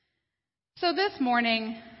So this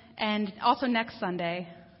morning, and also next Sunday,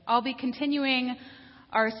 I'll be continuing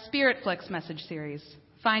our Spirit Flicks message series,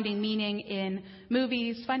 finding meaning in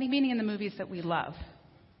movies, finding meaning in the movies that we love.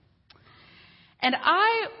 And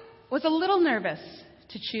I was a little nervous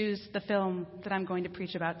to choose the film that I'm going to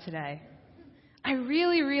preach about today. I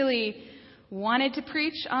really wanted to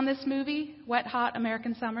preach on this movie, Wet Hot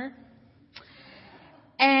American Summer.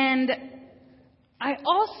 And I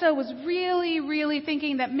also was really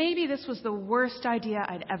thinking that maybe this was the worst idea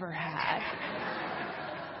I'd ever had.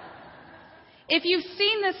 If you've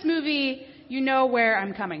seen this movie, you know where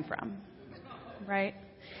I'm coming from, right?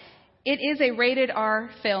 It is a rated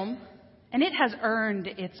R film, and it has earned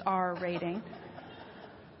its R rating.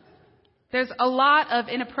 There's a lot of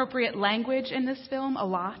inappropriate language in this film, a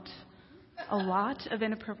lot of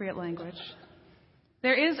inappropriate language.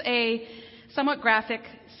 There is a somewhat graphic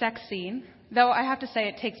sex scene, though I have to say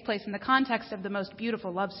it takes place in the context of the most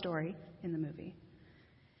beautiful love story in the movie.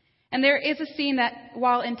 And there is a scene that,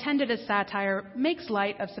 while intended as satire, makes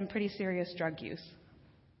light of some pretty serious drug use.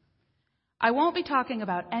 I won't be talking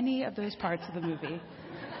about any of those parts of the movie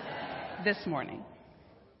this morning.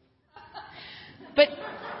 But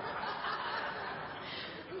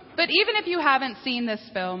even if you haven't seen this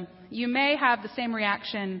film, you may have the same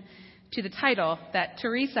reaction to the title that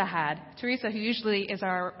Teresa had. Teresa, who usually is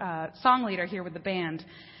our song leader here with the band.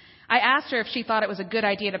 I asked her if she thought it was a good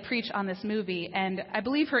idea to preach on this movie, and I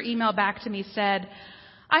believe her email back to me said,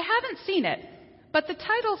 "I haven't seen it, but the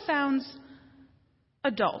title sounds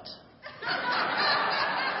adult."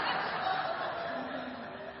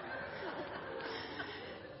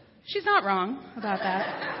 She's not wrong about that.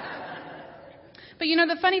 But you know,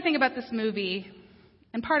 the funny thing about this movie,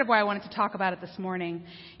 and part of why I wanted to talk about it this morning,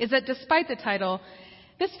 is that despite the title,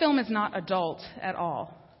 this film is not adult at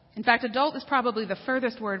all. In fact, adult is probably the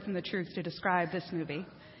furthest word from the truth to describe this movie.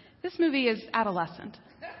 This movie is adolescent.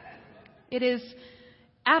 It is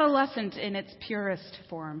adolescent in its purest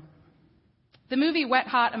form. The movie Wet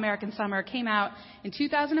Hot American Summer came out in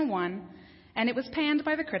 2001, and it was panned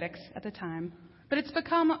by the critics at the time, but it's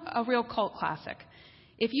become a real cult classic.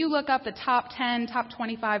 If you look up the top 10, top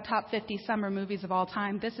 25, top 50 summer movies of all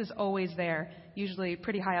time, this is always there, usually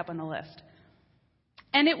pretty high up on the list.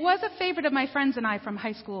 And it was a favorite of my friends and I from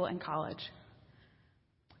high school and college.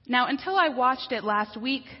 Now, until I watched it last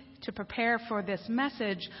week to prepare for this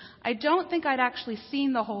message, I don't think I'd actually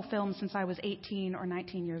seen the whole film since I was 18 or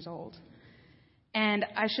 19 years old. And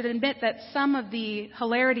I should admit that some of the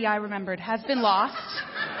hilarity I remembered has been lost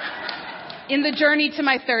in the journey to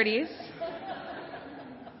my 30s.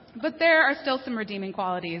 But there are still some redeeming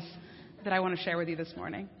qualities that I want to share with you this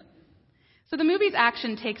morning. So the movie's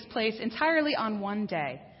action takes place entirely on one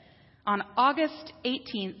day, on August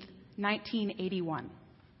 18th, 1981.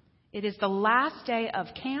 It is the last day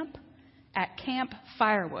of camp at Camp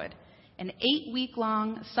Firewood, an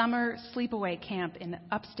 8-week-long summer sleepaway camp in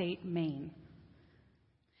upstate Maine.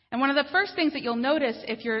 And one of the first things that you'll notice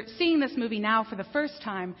if you're seeing this movie now for the first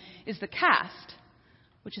time is the cast,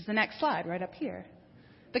 which is the next slide right up here.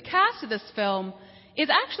 The cast of this film is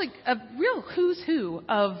actually a real who's who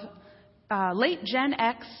of late Gen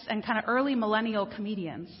X and kind of early millennial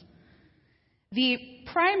comedians. The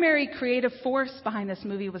primary creative force behind this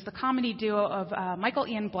movie was the comedy duo of Michael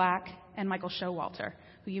Ian Black and Michael Showalter,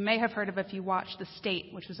 who you may have heard of if you watched The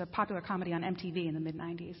State, which was a popular comedy on MTV in the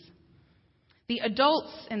mid-90s. The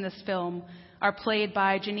adults in this film are played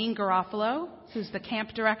by Janine Garofalo, who's the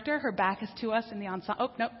camp director. Her back is to us in the ensemble.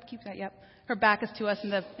 Oh, nope, keep that, yep. Her back is to us in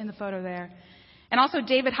the photo there. And also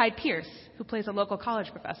David Hyde Pierce, who plays a local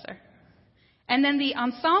college professor. And then the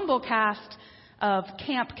ensemble cast of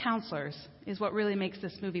camp counselors is what really makes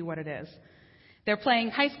this movie what it is. They're playing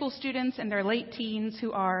high school students in their late teens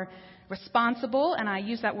who are responsible, and I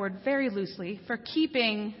use that word very loosely, for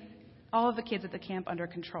keeping all of the kids at the camp under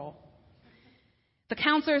control. The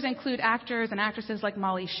counselors include actors and actresses like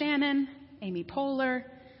Molly Shannon, Amy Poehler,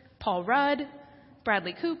 Paul Rudd,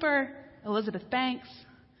 Bradley Cooper, Elizabeth Banks.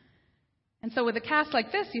 And so with a cast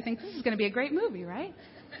like this, you think this is going to be a great movie, right?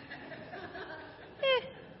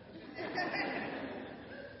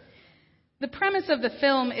 The premise of the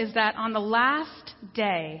film is that on the last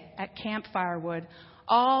day at Camp Firewood,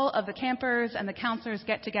 all of the campers and the counselors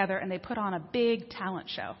get together and they put on a big talent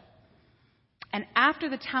show. And after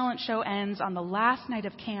the talent show ends on the last night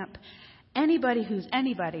of camp, anybody who's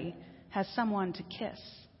anybody has someone to kiss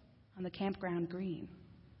on the campground green.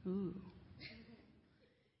 Ooh.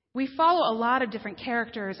 We follow a lot of different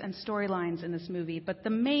characters and storylines in this movie, but the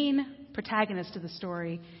main protagonist of the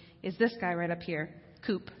story is this guy right up here,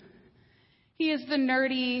 Coop. He is the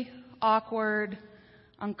nerdy, awkward,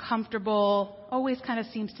 uncomfortable, always kind of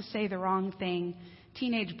seems to say the wrong thing,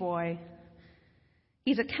 teenage boy.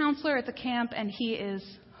 He's a counselor at the camp, and he is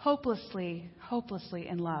hopelessly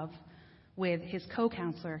in love with his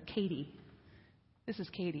co-counselor, Katie. This is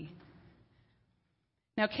Katie.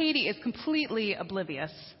 Now, Katie is completely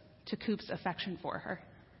oblivious to Coop's affection for her.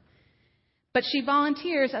 But she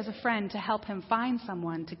volunteers as a friend to help him find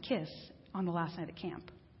someone to kiss on the last night at camp.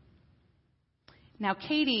 Now,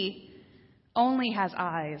 Katie only has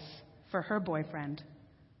eyes for her boyfriend,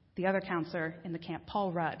 the other counselor in the camp,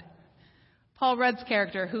 Paul Rudd. Paul Rudd's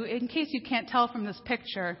character, who, in case you can't tell from this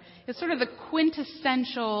picture, is sort of the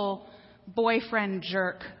quintessential boyfriend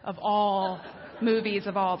jerk of all movies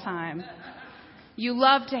of all time. You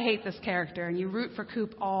love to hate this character, and you root for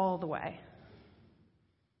Coop all the way.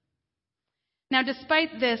 Now,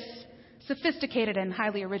 despite this sophisticated and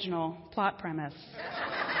highly original plot premise,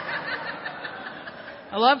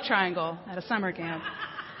 a love triangle at a summer camp,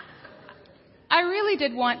 I really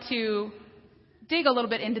did want to dig a little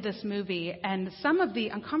bit into this movie and some of the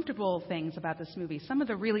uncomfortable things about this movie, some of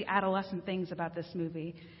the really adolescent things about this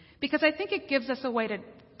movie, because I think it gives us a way to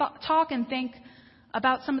talk and think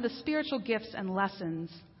about some of the spiritual gifts and lessons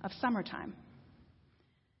of summertime.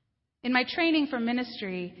 In my training for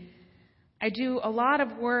ministry, I do a lot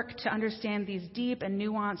of work to understand these deep and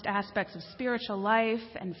nuanced aspects of spiritual life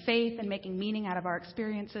and faith and making meaning out of our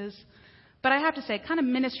experiences. But I have to say, kind of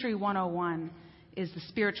Ministry 101 is the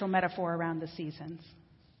spiritual metaphor around the seasons,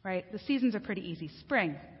 right? The seasons are pretty easy.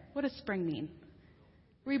 Spring. What does spring mean?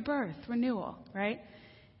 Rebirth, renewal, right?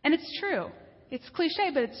 And it's true. It's cliche,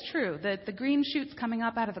 but it's true. The green shoots coming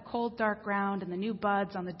up out of the cold, dark ground and the new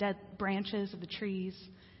buds on the dead branches of the trees.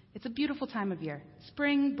 It's a beautiful time of year.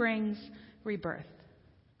 Spring brings rebirth.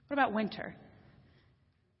 What about winter?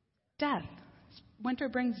 Death. Winter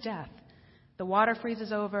brings death. The water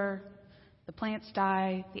freezes over. The plants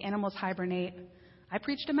die. The animals hibernate. I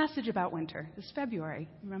preached a message about winter this February,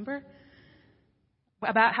 remember?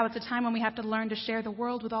 About how it's a time when we have to learn to share the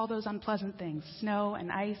world with all those unpleasant things, snow and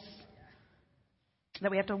ice. That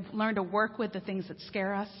we have to learn to work with the things that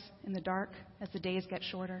scare us in the dark as the days get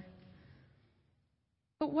shorter.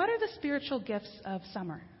 But what are the spiritual gifts of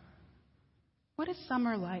summer? What is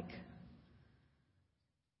summer like?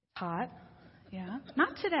 Hot, yeah.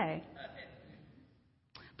 Not today.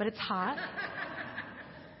 But it's hot.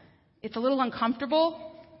 It's a little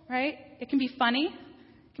uncomfortable, right? It can be funny.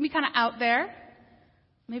 It can be kind of out there.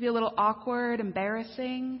 Maybe a little awkward,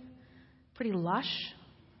 embarrassing, pretty lush.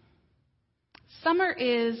 Summer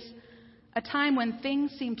is a time when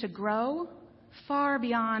things seem to grow far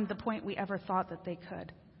beyond the point we ever thought that they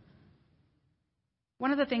could. One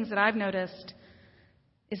of the things that I've noticed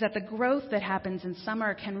is that the growth that happens in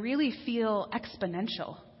summer can really feel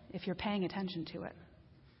exponential if you're paying attention to it.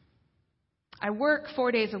 I work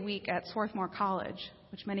 4 days a week at Swarthmore College,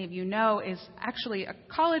 which many of you know is actually a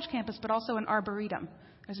college campus, but also an arboretum.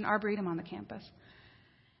 There's an arboretum on the campus.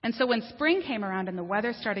 And so when spring came around and the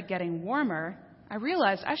weather started getting warmer, I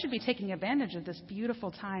realized I should be taking advantage of this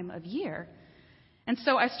beautiful time of year. And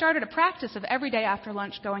so I started a practice of every day after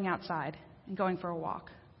lunch going outside and going for a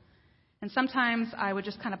walk. And sometimes I would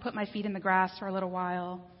just kind of put my feet in the grass for a little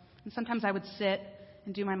while. And sometimes I would sit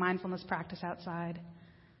and do my mindfulness practice outside.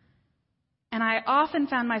 And I often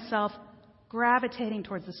found myself gravitating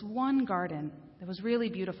towards this one garden that was really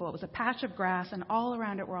beautiful. It was a patch of grass, and all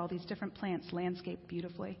around it were all these different plants landscaped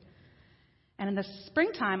beautifully. And in the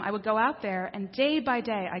springtime, I would go out there, and day by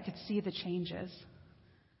day, I could see the changes.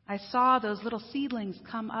 I saw those little seedlings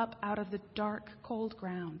come up out of the dark, cold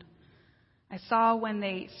ground. I saw when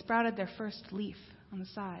they sprouted their first leaf on the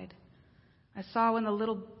side. I saw when the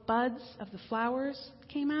little buds of the flowers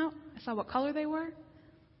came out. I saw what color they were.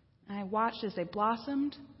 And I watched as they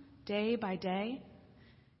blossomed day by day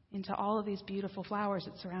into all of these beautiful flowers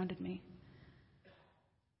that surrounded me.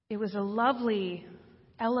 It was a lovely,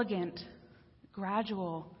 elegant,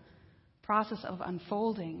 gradual process of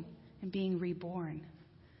unfolding and being reborn.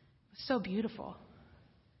 It was so beautiful.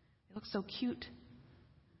 It looked so cute.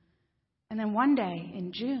 And then one day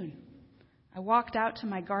in June, I walked out to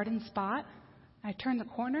my garden spot. I turned the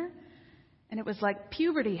corner, and it was like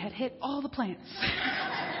puberty had hit all the plants.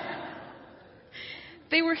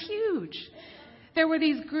 They were huge. There were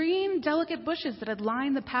these green, delicate bushes that had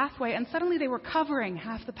lined the pathway, and suddenly they were covering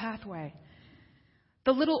half the pathway.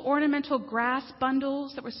 The little ornamental grass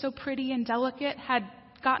bundles that were so pretty and delicate had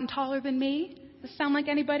gotten taller than me. Does this sound like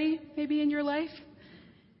anybody maybe in your life?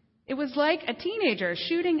 It was like a teenager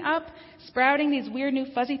shooting up, sprouting these weird new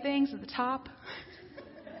fuzzy things at the top.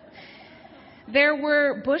 There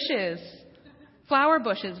were bushes flower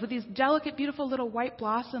bushes with these delicate, beautiful little white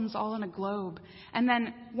blossoms all in a globe. And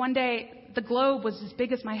then one day, the globe was as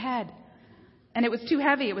big as my head. And it was too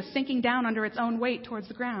heavy. It was sinking down under its own weight towards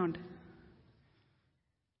the ground.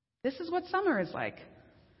 This is what summer is like.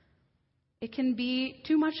 It can be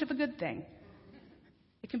too much of a good thing.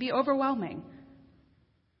 It can be overwhelming.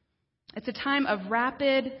 It's a time of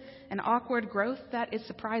rapid and awkward growth that is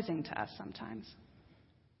surprising to us sometimes.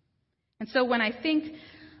 And so when I think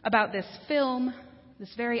about this film,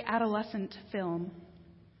 this very adolescent film,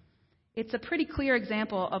 it's a pretty clear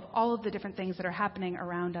example of all of the different things that are happening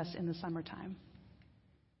around us in the summertime.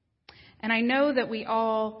 And I know that we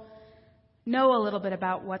all know a little bit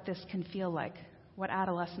about what this can feel like, what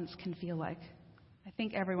adolescence can feel like. I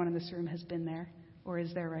think everyone in this room has been there or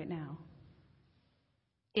is there right now.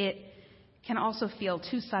 It can also feel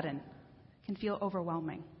too sudden. It can feel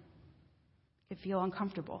overwhelming. It can feel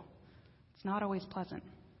uncomfortable. It's not always pleasant.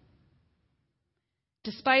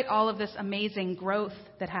 Despite all of this amazing growth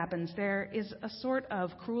that happens, there is a sort of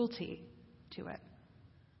cruelty to it.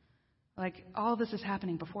 Like, all this is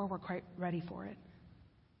happening before we're quite ready for it.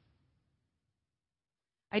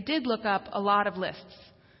 I did look up a lot of lists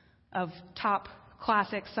of top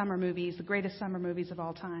classic summer movies, the greatest summer movies of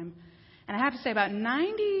all time. And I have to say about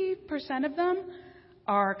 90% of them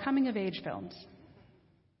are coming-of-age films.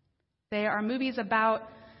 They are movies about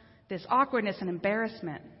this awkwardness and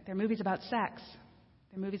embarrassment. They're movies about sex.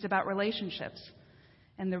 They're movies about relationships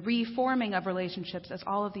and the reforming of relationships as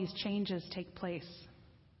all of these changes take place.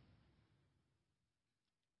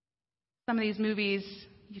 Some of these movies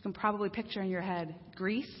you can probably picture in your head: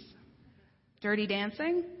 Grease, Dirty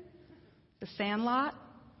Dancing, The Sandlot,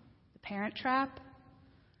 The Parent Trap,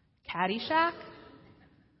 Caddyshack,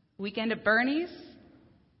 Weekend at Bernie's,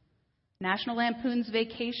 National Lampoon's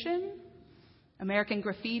Vacation, American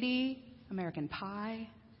Graffiti, American Pie.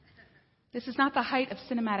 This is not the height of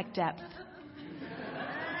cinematic depth,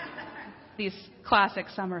 these classic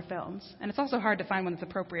summer films. And it's also hard to find one that's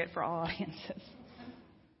appropriate for all audiences.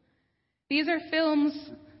 These are films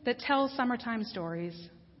that tell summertime stories,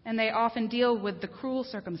 and they often deal with the cruel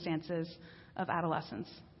circumstances of adolescence.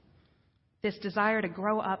 This desire to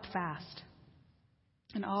grow up fast,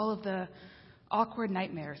 and all of the awkward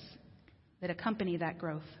nightmares that accompany that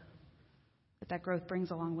growth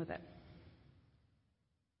brings along with it.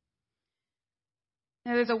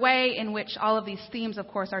 Now, there's a way in which all of these themes, of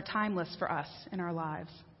course, are timeless for us in our lives.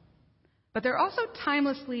 But they're also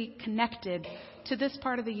timelessly connected to this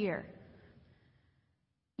part of the year.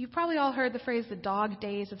 You've probably all heard the phrase, the dog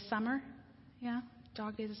days of summer. Yeah,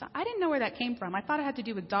 dog days of summer. I didn't know where that came from. I thought it had to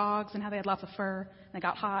do with dogs and how they had lots of fur and they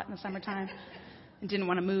got hot in the summertime and didn't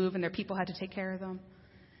want to move and their people had to take care of them.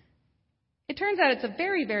 It turns out it's a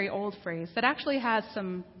very, very old phrase that actually has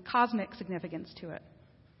some cosmic significance to it.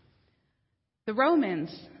 The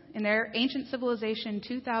Romans, in their ancient civilization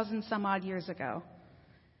 2,000 some odd years ago,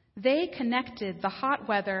 they connected the hot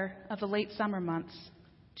weather of the late summer months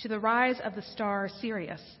to the rise of the star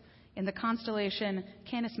Sirius in the constellation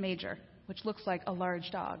Canis Major, which looks like a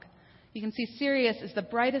large dog. You can see Sirius is the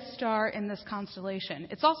brightest star in this constellation.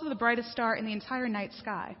 It's also the brightest star in the entire night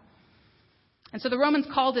sky. And so the Romans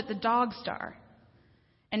called it the dog star.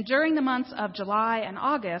 And during the months of July and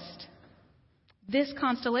August, this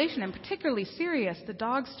constellation, and particularly Sirius, the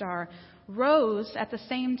dog star, rose at the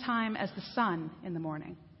same time as the sun in the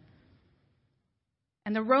morning.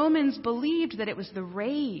 And the Romans believed that it was the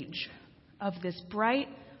rage of this bright,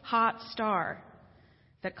 hot star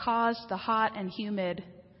that caused the hot and humid,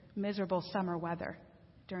 miserable summer weather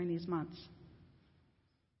during these months.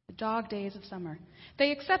 The dog days of summer.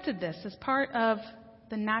 They accepted this as part of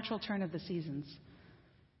the natural turn of the seasons.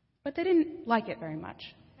 But they didn't like it very much.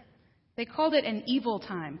 They called it an evil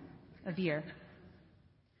time of year.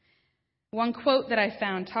 One quote that I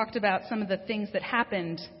found talked about some of the things that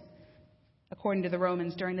happened, according to the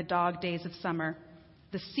Romans, during the dog days of summer.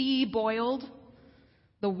 The sea boiled,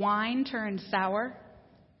 the wine turned sour,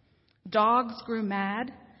 dogs grew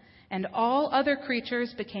mad, and all other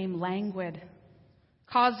creatures became languid,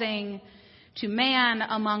 causing to man,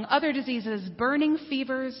 among other diseases, burning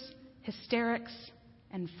fevers, hysterics,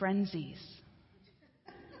 and frenzies.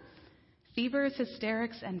 Fevers,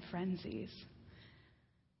 hysterics, and frenzies.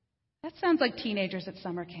 That sounds like teenagers at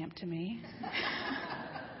summer camp to me.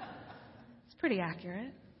 It's pretty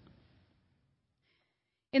accurate.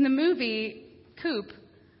 In the movie, Coop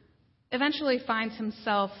eventually finds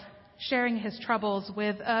himself sharing his troubles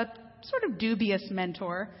with a sort of dubious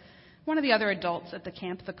mentor, one of the other adults at the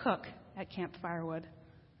camp, the cook at Camp Firewood.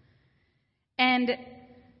 And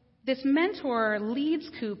this mentor leads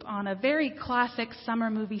Coop on a very classic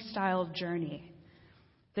summer movie-style journey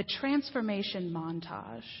The transformation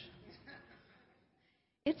montage.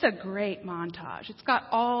 It's a great montage. It's got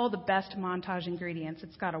all the best montage ingredients.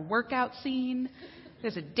 It's got a workout scene.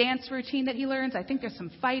 There's a dance routine that he learns. I think there's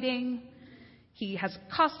some fighting. He has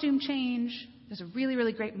a costume change. There's a really,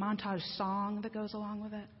 really great montage song that goes along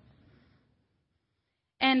with it.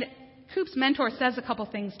 And Coop's mentor says a couple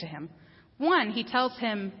things to him. One, he tells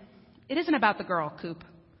him, it isn't about the girl, Coop.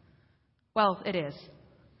 Well, it is.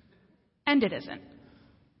 And it isn't.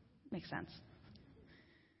 Makes sense.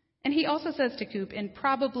 And he also says to Coop, in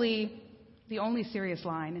probably the only serious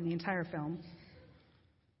line in the entire film,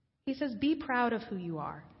 he says, be proud of who you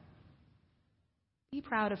are. Be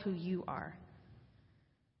proud of who you are.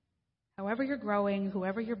 However you're growing,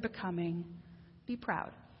 whoever you're becoming, be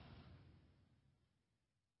proud.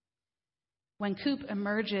 When Coop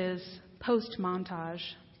emerges post-montage,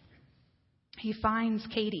 he finds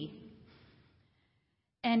Katie.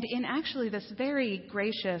 And in actually this very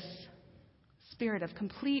gracious spirit of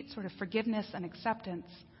complete sort of forgiveness and acceptance,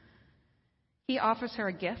 he offers her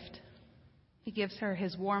a gift. He gives her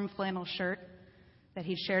his warm flannel shirt that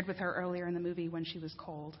he shared with her earlier in the movie when she was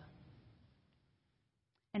cold.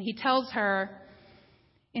 And he tells her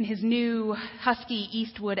in his new husky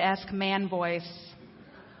Eastwood-esque man voice,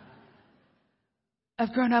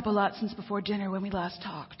 I've grown up a lot since before dinner when we last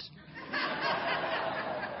talked.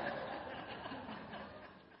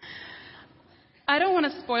 I don't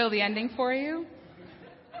want to spoil the ending for you,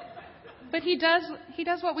 but he does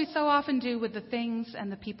what we so often do with the things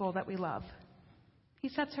and the people that we love. He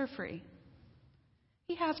sets her free.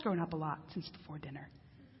 He has grown up a lot since before dinner.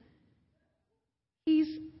 He's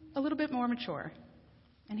a little bit more mature,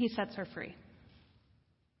 and he sets her free.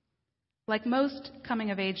 Like most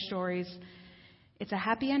coming-of-age stories, it's a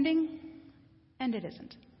happy ending, and it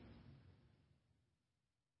isn't.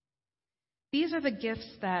 These are the gifts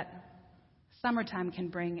that summertime can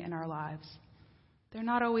bring in our lives. They're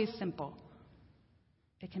not always simple.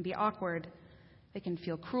 They can be awkward. They can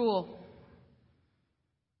feel cruel.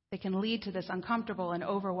 They can lead to this uncomfortable and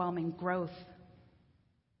overwhelming growth.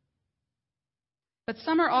 But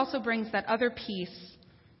summer also brings that other piece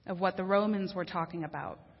of what the Romans were talking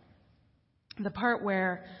about. The part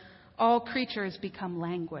where all creatures become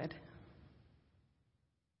languid.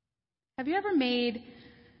 Have you ever made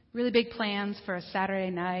really big plans for a Saturday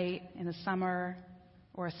night in the summer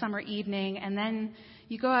or a summer evening, and then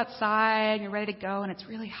you go outside and you're ready to go and it's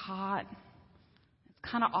really hot.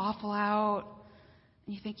 It's kind of awful out.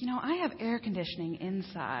 And you think, I have air conditioning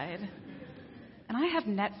inside and I have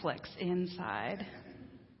Netflix inside.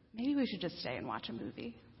 Maybe we should just stay and watch a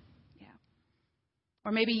movie. Yeah.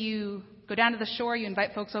 Or maybe you go down to the shore, you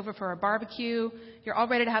invite folks over for a barbecue. You're all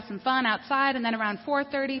ready to have some fun outside, and then around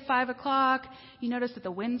 4:30, 5 o'clock, you notice that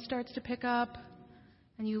the wind starts to pick up,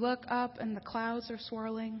 and you look up and the clouds are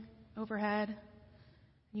swirling overhead.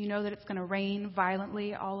 You know that it's going to rain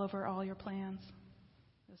violently all over all your plans.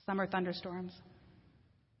 The summer thunderstorms.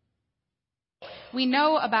 We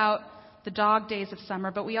know about the dog days of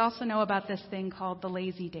summer, but we also know about this thing called the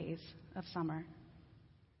lazy days of summer.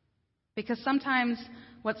 Because sometimes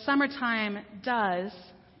what summertime does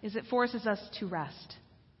is it forces us to rest,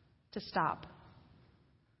 to stop.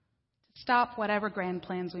 To stop whatever grand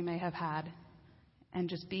plans we may have had and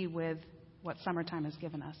just be with what summertime has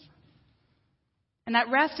given us. And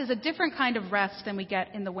that rest is a different kind of rest than we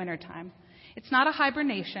get in the wintertime. It's not a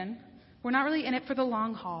hibernation. We're not really in it for the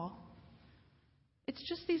long haul. It's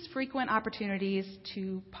just these frequent opportunities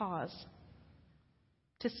to pause,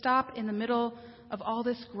 to stop in the middle of all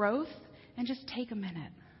this growth and just take a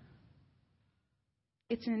minute.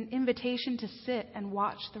 It's an invitation to sit and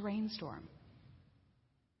watch the rainstorm.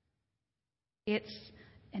 It's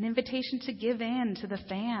an invitation to give in to the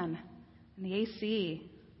fan and the AC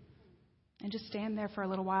and just stand there for a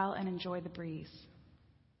little while and enjoy the breeze.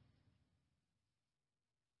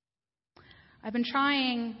 I've been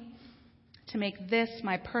trying to make this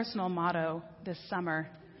my personal motto this summer.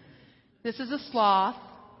 This is a sloth.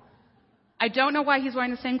 I don't know why he's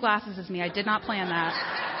wearing the same glasses as me. I did not plan that.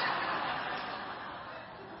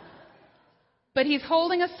 But he's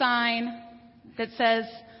holding a sign that says,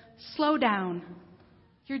 "Slow down.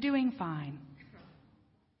 You're doing fine.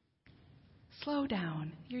 Slow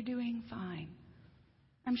down. You're doing fine."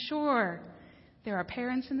 I'm sure there are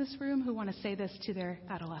parents in this room who want to say this to their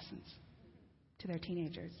adolescents, to their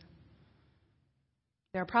teenagers.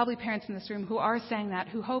 There are probably parents in this room who are saying that,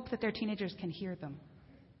 who hope that their teenagers can hear them.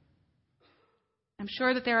 I'm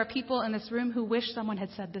sure that there are people in this room who wish someone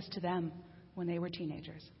had said this to them when they were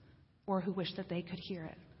teenagers, or who wish that they could hear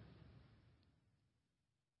it.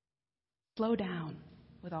 Slow down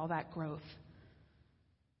with all that growth.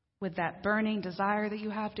 with that burning desire that you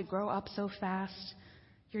have to grow up so fast,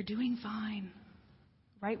 you're doing fine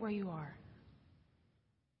right where you are.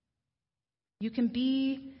 You can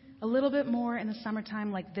be a little bit more in the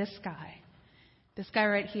summertime like this guy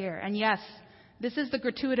right here. And yes, this is the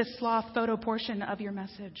gratuitous sloth photo portion of your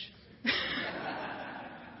message.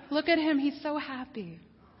 Look at him. He's so happy.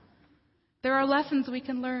 There are lessons we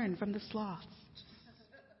can learn from the sloths.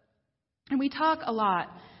 And we talk a lot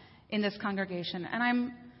in this congregation, and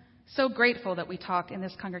I'm so grateful that we talk in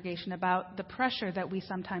this congregation about the pressure that we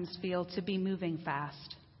sometimes feel to be moving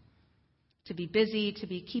fast, to be busy, to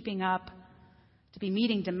be keeping up, to be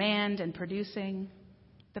meeting demand and producing,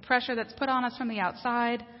 the pressure that's put on us from the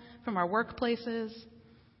outside, from our workplaces,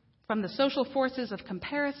 from the social forces of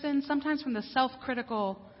comparison, sometimes from the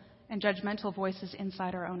self-critical and judgmental voices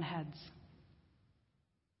inside our own heads.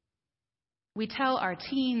 We tell our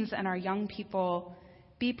teens and our young people,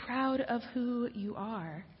 be proud of who you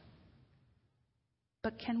are.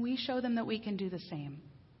 But can we show them that we can do the same?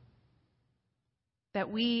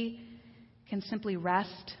 That we can simply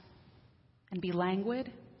rest and be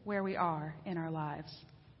languid where we are in our lives?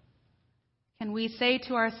 Can we say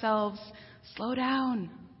to ourselves, slow down,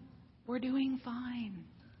 we're doing fine?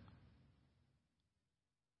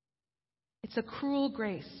 It's a cruel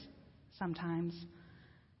grace sometimes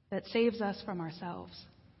that saves us from ourselves.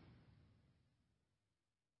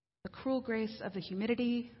 The cruel grace of the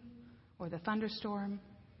humidity or the thunderstorm.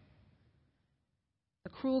 The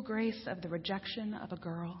cruel grace of the rejection of a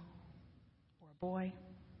girl or a boy.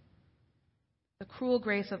 The cruel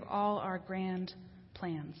grace of all our grand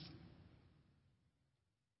plans.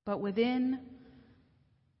 But within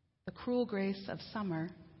the cruel grace of summer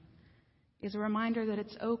is a reminder that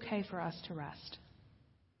it's okay for us to rest.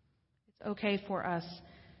 It's okay for us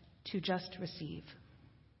to just receive.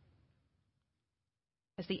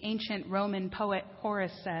 As the ancient Roman poet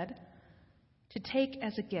Horace said, to take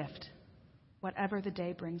as a gift whatever the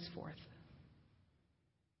day brings forth.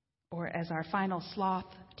 Or as our final sloth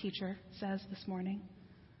teacher says this morning,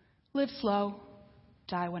 live slow,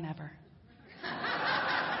 die whenever.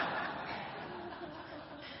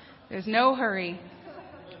 There's no hurry.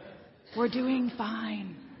 We're doing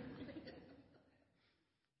fine.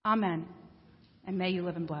 Amen. And may you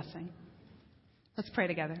live in blessing. Let's pray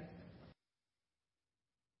together.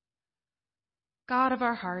 God of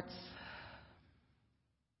our hearts,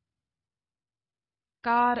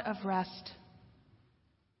 God of rest,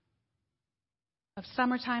 of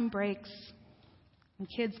summertime breaks and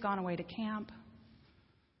kids gone away to camp,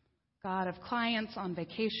 God of clients on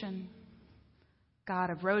vacation, God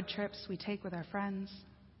of road trips we take with our friends,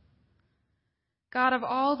 God of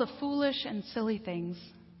all the foolish and silly things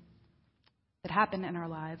that happen in our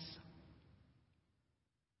lives.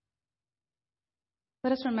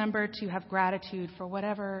 Let us remember to have gratitude for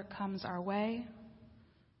whatever comes our way,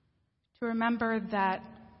 to remember that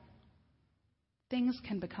things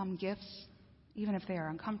can become gifts, even if they are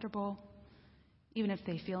uncomfortable, even if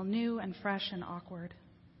they feel new and fresh and awkward.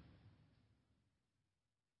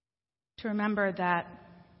 To remember that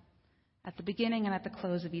at the beginning and at the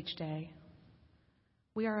close of each day,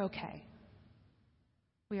 we are okay.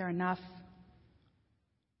 We are enough.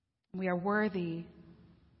 We are worthy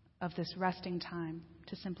of this resting time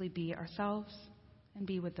to simply be ourselves and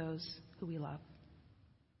be with those who we love.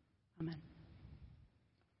 Amen.